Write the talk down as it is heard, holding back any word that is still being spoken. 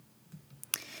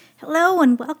Hello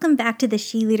and welcome back to the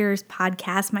She Leaders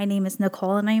podcast. My name is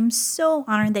Nicole and I am so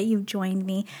honored that you've joined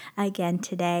me again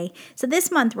today. So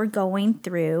this month we're going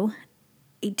through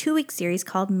a 2-week series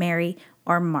called Mary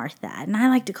or Martha. And I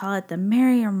like to call it the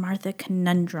Mary or Martha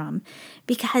conundrum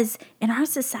because in our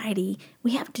society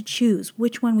we have to choose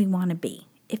which one we want to be.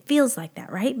 It feels like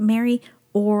that, right? Mary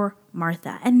or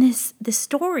Martha. And this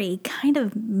story kind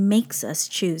of makes us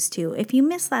choose to. If you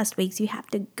missed last week's, you have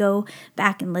to go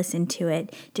back and listen to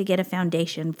it to get a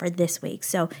foundation for this week.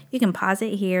 So you can pause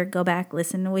it here, go back,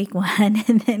 listen to week 1,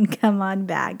 and then come on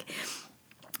back.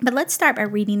 But let's start by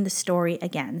reading the story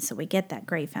again so we get that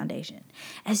great foundation.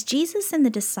 As Jesus and the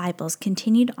disciples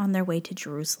continued on their way to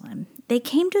Jerusalem, they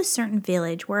came to a certain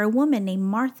village where a woman named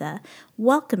Martha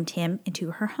welcomed him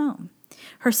into her home.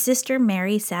 Her sister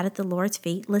Mary sat at the Lord's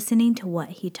feet listening to what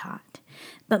he taught.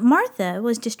 But Martha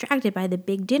was distracted by the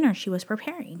big dinner she was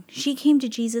preparing. She came to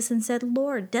Jesus and said,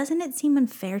 "Lord, doesn't it seem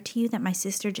unfair to you that my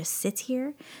sister just sits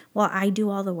here while I do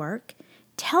all the work?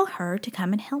 Tell her to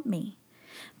come and help me."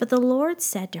 But the Lord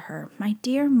said to her, "My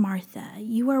dear Martha,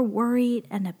 you are worried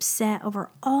and upset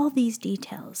over all these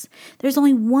details. There's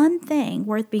only one thing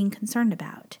worth being concerned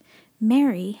about.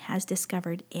 Mary has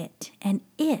discovered it, and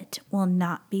it will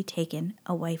not be taken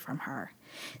away from her."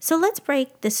 So let's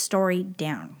break this story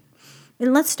down.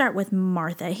 And let's start with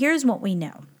Martha. Here's what we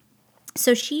know.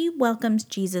 So she welcomes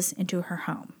Jesus into her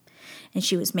home, and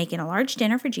she was making a large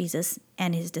dinner for Jesus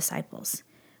and his disciples,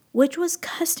 which was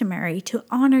customary to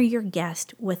honor your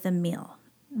guest with a meal.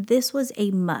 This was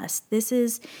a must. This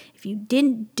is, if you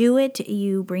didn't do it,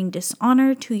 you bring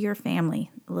dishonor to your family.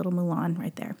 A little Mulan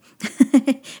right there.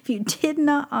 If you did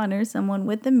not honor someone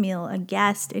with a meal, a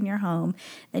guest in your home,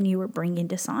 then you were bringing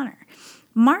dishonor.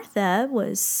 Martha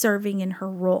was serving in her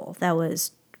role that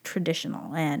was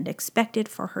traditional and expected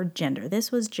for her gender.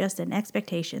 This was just an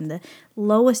expectation, the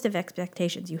lowest of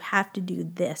expectations. You have to do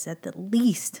this at the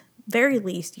least, very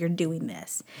least, you're doing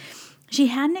this. She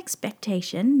had an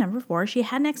expectation, number 4, she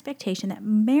had an expectation that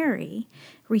Mary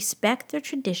respect the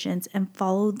traditions and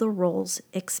follow the roles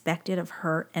expected of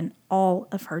her and all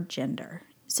of her gender.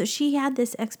 So she had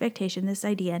this expectation, this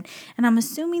idea, and I'm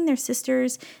assuming they're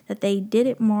sisters, that they did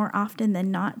it more often than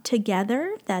not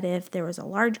together, that if there was a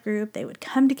large group, they would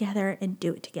come together and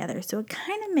do it together. So it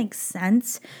kind of makes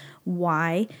sense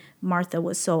why Martha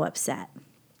was so upset.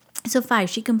 So 5,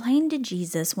 she complained to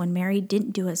Jesus when Mary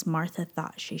didn't do as Martha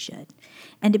thought she should.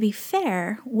 And to be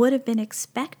fair, would have been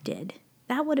expected.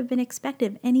 That would have been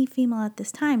expected of any female at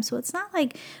this time. So it's not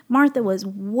like Martha was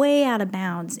way out of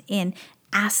bounds in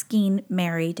asking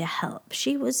Mary to help.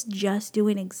 She was just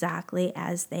doing exactly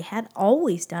as they had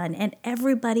always done and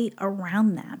everybody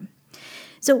around them.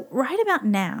 So right about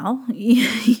now,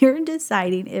 you're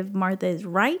deciding if Martha is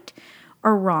right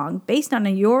or wrong based on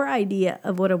your idea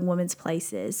of what a woman's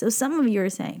place is. So some of you are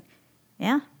saying,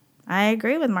 yeah, I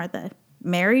agree with Martha.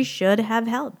 Mary should have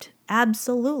helped.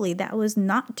 Absolutely. That was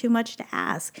not too much to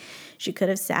ask. She could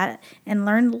have sat and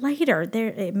learned later.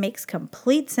 It makes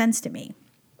complete sense to me.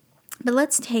 But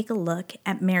let's take a look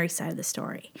at Mary's side of the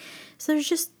story. So there's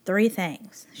just 3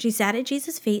 things. She sat at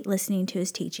Jesus' feet listening to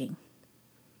his teaching.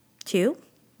 2,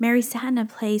 Mary sat in a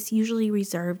place usually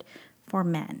reserved for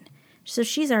men. So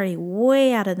she's already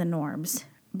way out of the norms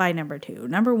by number 2.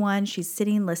 Number 1, she's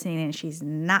sitting listening and she's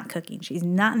not cooking. She's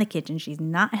not in the kitchen. She's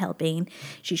not helping.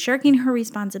 She's shirking her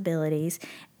responsibilities.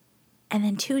 And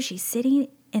then 2, she's sitting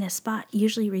in a spot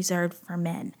usually reserved for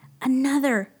men.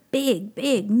 Another big,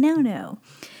 big no-no.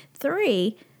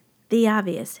 3, the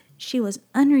obvious. She was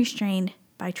unrestrained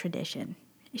by tradition.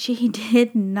 She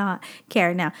did not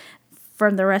care. Now,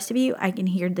 from the rest of you, I can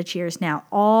hear the cheers now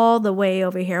all the way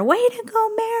over here. Way to go,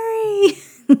 Mary!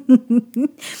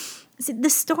 See, the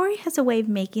story has a way of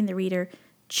making the reader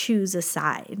choose a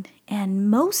side. And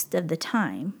most of the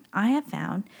time, I have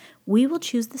found, we will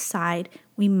choose the side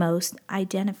we most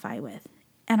identify with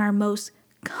and are most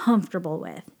comfortable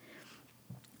with.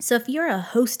 So if you're a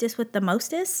hostess with the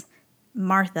mostest,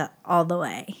 Martha all the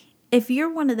way. If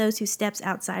you're one of those who steps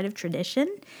outside of tradition,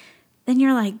 then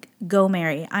you're like, go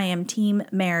Mary. I am team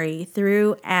Mary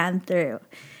through and through.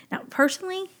 Now,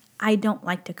 personally, I don't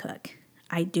like to cook.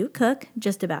 I do cook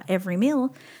just about every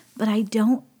meal, but I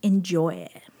don't enjoy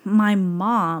it. My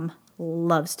mom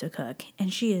loves to cook,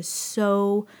 and she is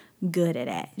so good at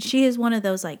it. She is one of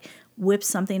those like whip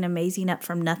something amazing up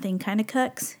from nothing kind of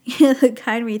cooks. The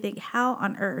kind where you think, how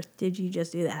on earth did you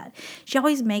just do that? She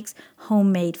always makes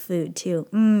homemade food too.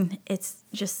 It's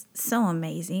just so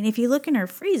amazing. If you look in her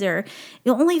freezer,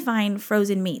 you'll only find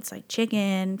frozen meats like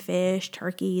chicken, fish,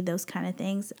 turkey, those kind of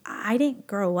things. I didn't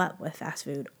grow up with fast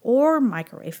food or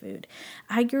microwave food.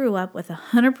 I grew up with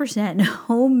 100%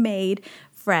 homemade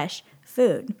fresh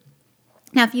food.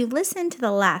 Now, if you listen to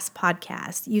the last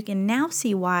podcast, you can now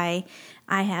see why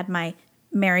I had my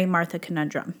Mary Martha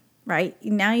conundrum, right?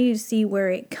 Now you see where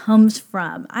it comes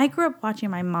from. I grew up watching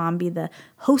my mom be the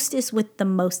hostess with the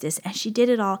mostest, and she did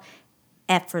it all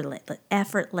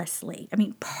effortlessly. I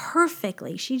mean,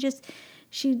 perfectly. She just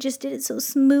did it so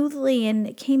smoothly, and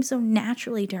it came so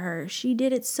naturally to her. She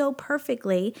did it so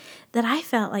perfectly that I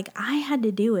felt like I had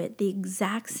to do it the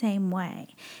exact same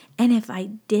way. And if I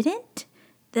didn't,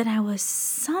 then I was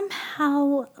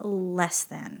somehow less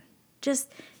than.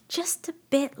 Just a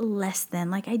bit less than.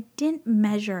 Like I didn't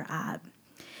measure up.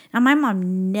 Now, my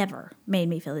mom never made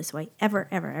me feel this way, ever,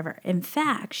 ever, ever. In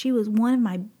fact, she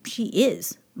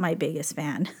is my biggest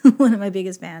fan, one of my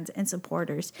biggest fans and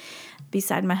supporters.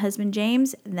 Beside my husband,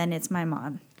 James, then it's my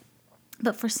mom.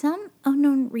 But for some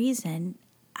unknown reason,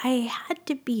 I had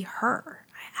to be her.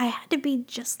 I had to be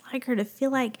just like her to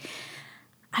feel like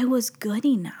I was good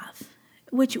enough,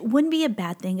 which wouldn't be a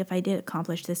bad thing if I did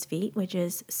accomplish this feat, which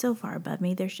is so far above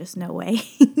me, there's just no way.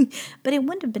 But it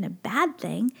wouldn't have been a bad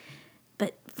thing.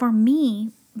 But for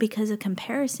me, because of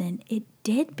comparison, it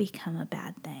did become a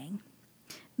bad thing.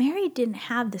 Mary didn't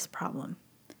have this problem.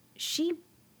 She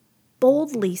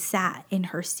boldly sat in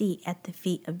her seat at the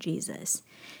feet of Jesus.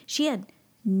 She had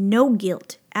no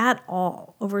guilt at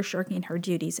all over shirking her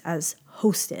duties as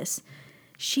hostess.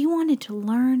 She wanted to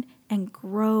learn and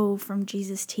grow from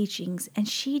Jesus' teachings, and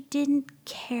she didn't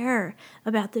care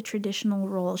about the traditional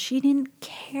role. She didn't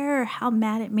care how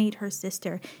mad it made her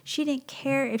sister. She didn't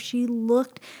care if she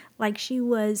looked like she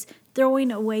was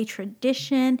throwing away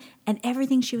tradition and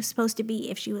everything she was supposed to be.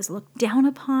 If she was looked down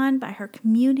upon by her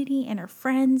community and her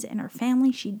friends and her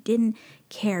family, she didn't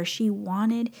care. She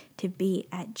wanted to be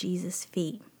at Jesus'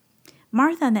 feet.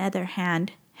 Martha, on the other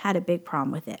hand, had a big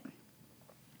problem with it.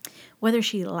 Whether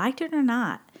she liked it or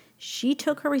not, she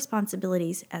took her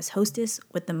responsibilities as hostess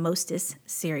with the mostest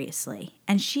seriously,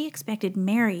 and she expected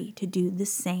Mary to do the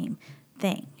same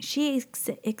thing. She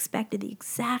expected the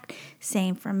exact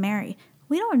same from Mary.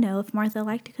 We don't know if Martha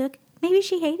liked to cook. Maybe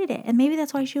she hated it, and maybe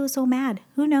that's why she was so mad.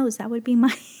 Who knows? That would be my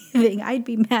thing. I'd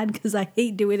be mad because I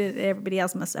hate doing it, and everybody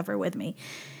else must suffer with me.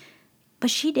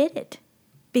 But she did it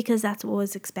because that's what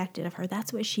was expected of her.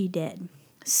 That's what she did.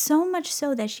 So much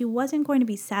so that she wasn't going to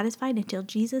be satisfied until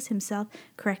Jesus himself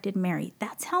corrected Mary.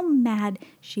 That's how mad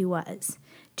she was.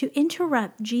 To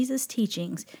interrupt Jesus'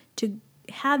 teachings, to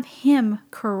have him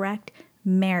correct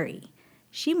Mary.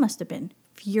 She must have been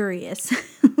furious.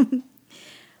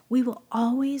 We will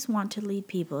always want to lead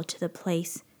people to the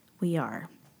place we are.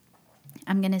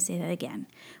 I'm going to say that again.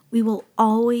 We will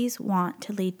always want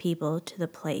to lead people to the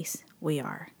place we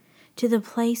are. To the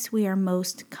place we are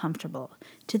most comfortable,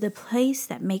 to the place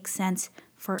that makes sense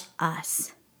for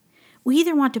us. We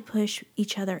either want to push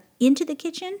each other into the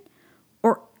kitchen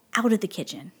or out of the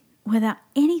kitchen without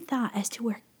any thought as to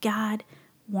where God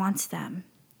wants them.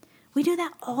 We do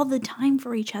that all the time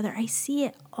for each other. I see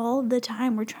it all the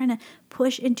time. We're trying to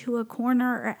push into a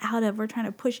corner or out of. We're trying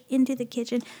to push into the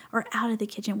kitchen or out of the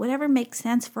kitchen. Whatever makes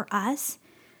sense for us,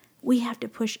 we have to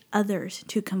push others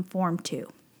to conform to.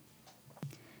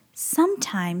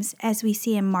 Sometimes, as we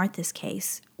see in Martha's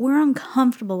case, we're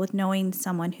uncomfortable with knowing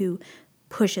someone who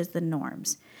pushes the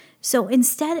norms. So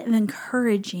instead of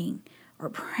encouraging or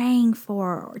praying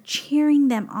for or cheering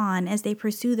them on as they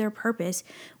pursue their purpose,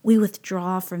 we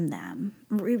withdraw from them,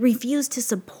 refuse to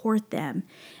support them.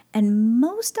 And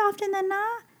most often than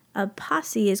not, a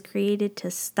posse is created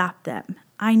to stop them.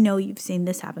 I know you've seen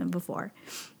this happen before.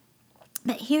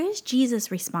 But here's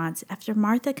Jesus' response after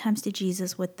Martha comes to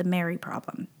Jesus with the Mary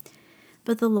problem.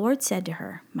 But the Lord said to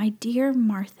her, "My dear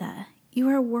Martha, you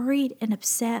are worried and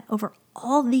upset over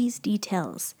all these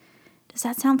details." Does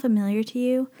that sound familiar to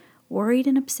you? Worried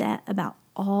and upset about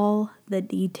all the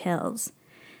details.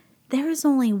 There is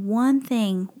only one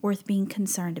thing worth being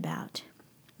concerned about.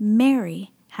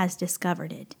 Mary has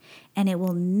discovered it, and it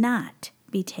will not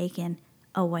be taken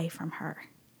away from her.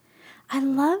 I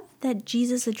love that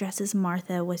Jesus addresses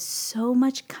Martha with so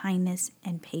much kindness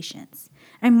and patience.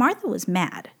 And Martha was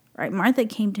mad, right? Martha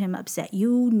came to him upset.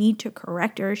 You need to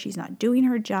correct her. She's not doing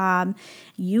her job.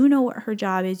 You know what her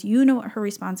job is. You know what her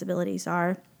responsibilities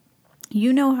are.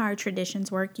 You know how our traditions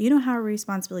work. You know how our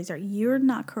responsibilities are. You're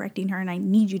not correcting her, and I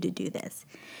need you to do this.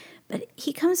 But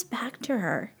he comes back to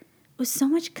her with so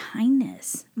much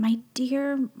kindness. My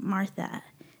dear Martha,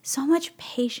 so much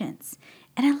patience.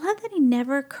 And I love that he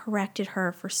never corrected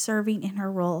her for serving in her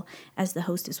role as the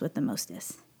hostess with the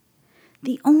mostest.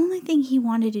 The only thing he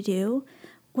wanted to do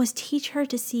was teach her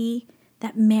to see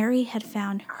that Mary had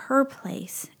found her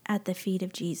place at the feet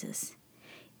of Jesus.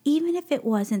 Even if it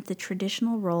wasn't the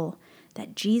traditional role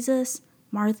that Jesus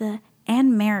Martha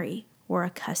and Mary were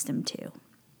accustomed to.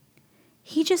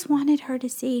 He just wanted her to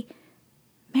see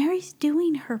Mary's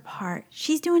doing her part.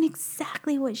 She's doing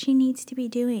exactly what she needs to be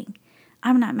doing.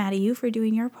 I'm not mad at you for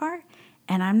doing your part,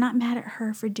 and I'm not mad at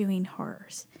her for doing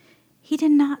hers. He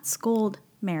did not scold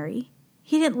Mary.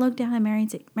 He didn't look down at Mary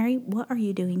and say, Mary, what are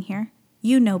you doing here?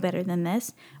 You know better than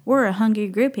this. We're a hungry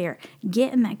group here.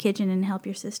 Get in that kitchen and help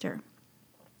your sister.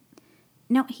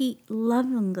 No, he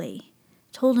lovingly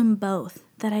told them both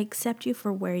that I accept you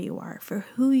for where you are, for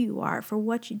who you are, for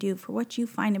what you do, for what you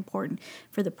find important,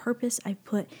 for the purpose I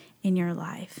put in your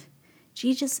life.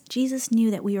 Jesus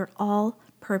knew that we are all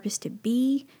purposed to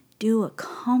be, do,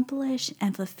 accomplish,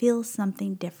 and fulfill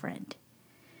something different.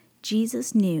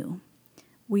 Jesus knew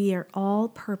we are all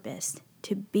purposed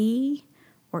to be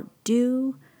or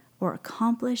do or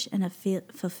accomplish and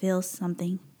fulfill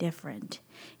something different.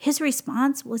 His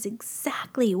response was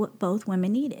exactly what both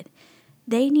women needed.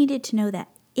 They needed to know that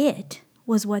it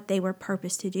was what they were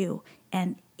purposed to do,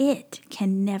 and it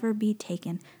can never be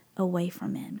taken away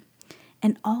from him.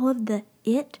 And all of the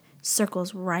it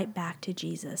circles right back to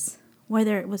Jesus,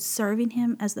 whether it was serving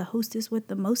him as the hostess with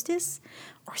the mostest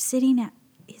or sitting at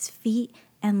his feet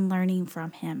and learning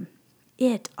from him.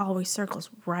 It always circles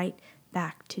right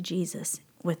back to Jesus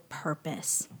with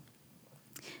purpose.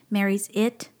 Mary's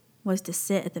it was to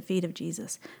sit at the feet of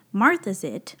Jesus. Martha's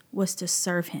it was to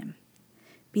serve him.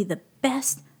 Be the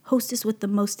best hostess with the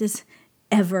mostest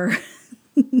ever.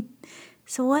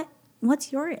 So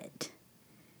what's your it?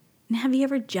 And have you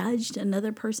ever judged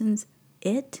another person's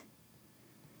it?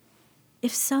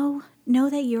 If so, know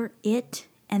that your it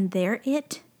and their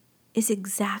it is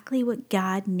exactly what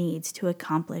God needs to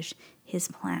accomplish his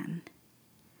plan.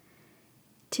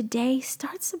 Today,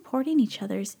 start supporting each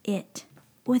other's it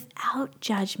without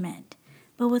judgment,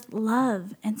 but with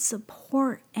love and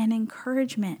support and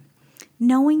encouragement,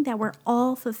 knowing that we're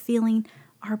all fulfilling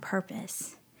our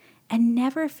purpose. And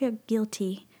never feel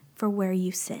guilty for where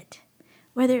you sit,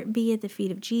 whether it be at the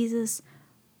feet of Jesus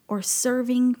or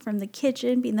serving from the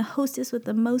kitchen, being the hostess with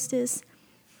the mostest,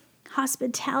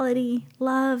 hospitality,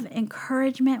 love,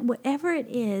 encouragement, whatever it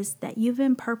is that you've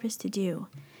been purposed to do.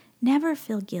 Never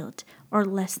feel guilt or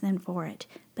less than for it,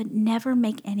 but never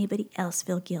make anybody else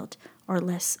feel guilt or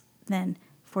less than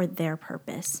for their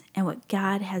purpose and what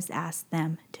God has asked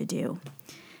them to do.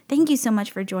 Thank you so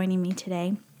much for joining me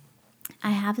today.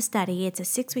 I have a study. It's a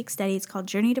 6-week study. It's called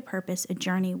Journey to Purpose, a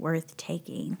journey worth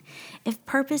taking. If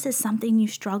purpose is something you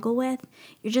struggle with,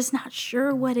 you're just not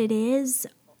sure what it is,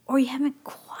 or you haven't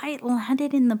quite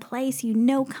landed in the place you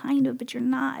know kind of, but you're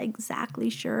not exactly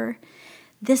sure,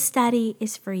 this study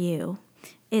is for you.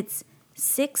 It's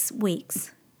 6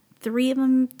 weeks, 3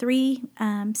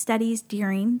 studies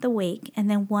during the week, and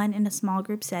then 1 in a small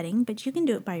group setting, but you can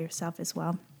do it by yourself as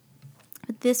well.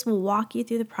 But this will walk you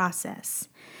through the process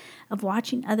of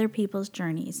watching other people's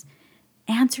journeys,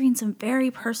 answering some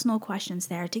very personal questions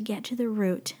there to get to the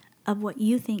root of what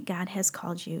you think God has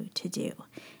called you to do.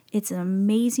 It's an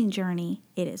amazing journey.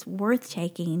 It is worth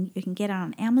taking. You can get it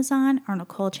on Amazon or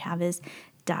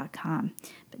NicoleChavez.com.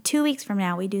 But 2 weeks from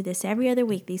now, we do this every other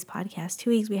week, these podcasts. 2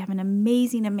 weeks, we have an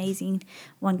amazing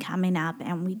one coming up,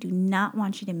 and we do not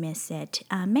want you to miss it.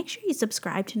 Make sure you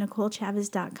subscribe to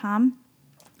NicoleChavez.com.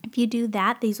 If you do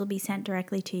that, these will be sent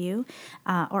directly to you,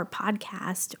 or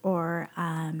podcast, or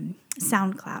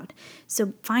SoundCloud.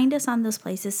 So find us on those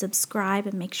places, subscribe,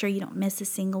 and make sure you don't miss a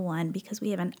single one, because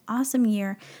we have an awesome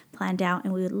year planned out,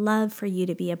 and we would love for you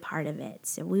to be a part of it.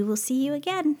 So we will see you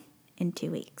again in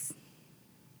 2 weeks.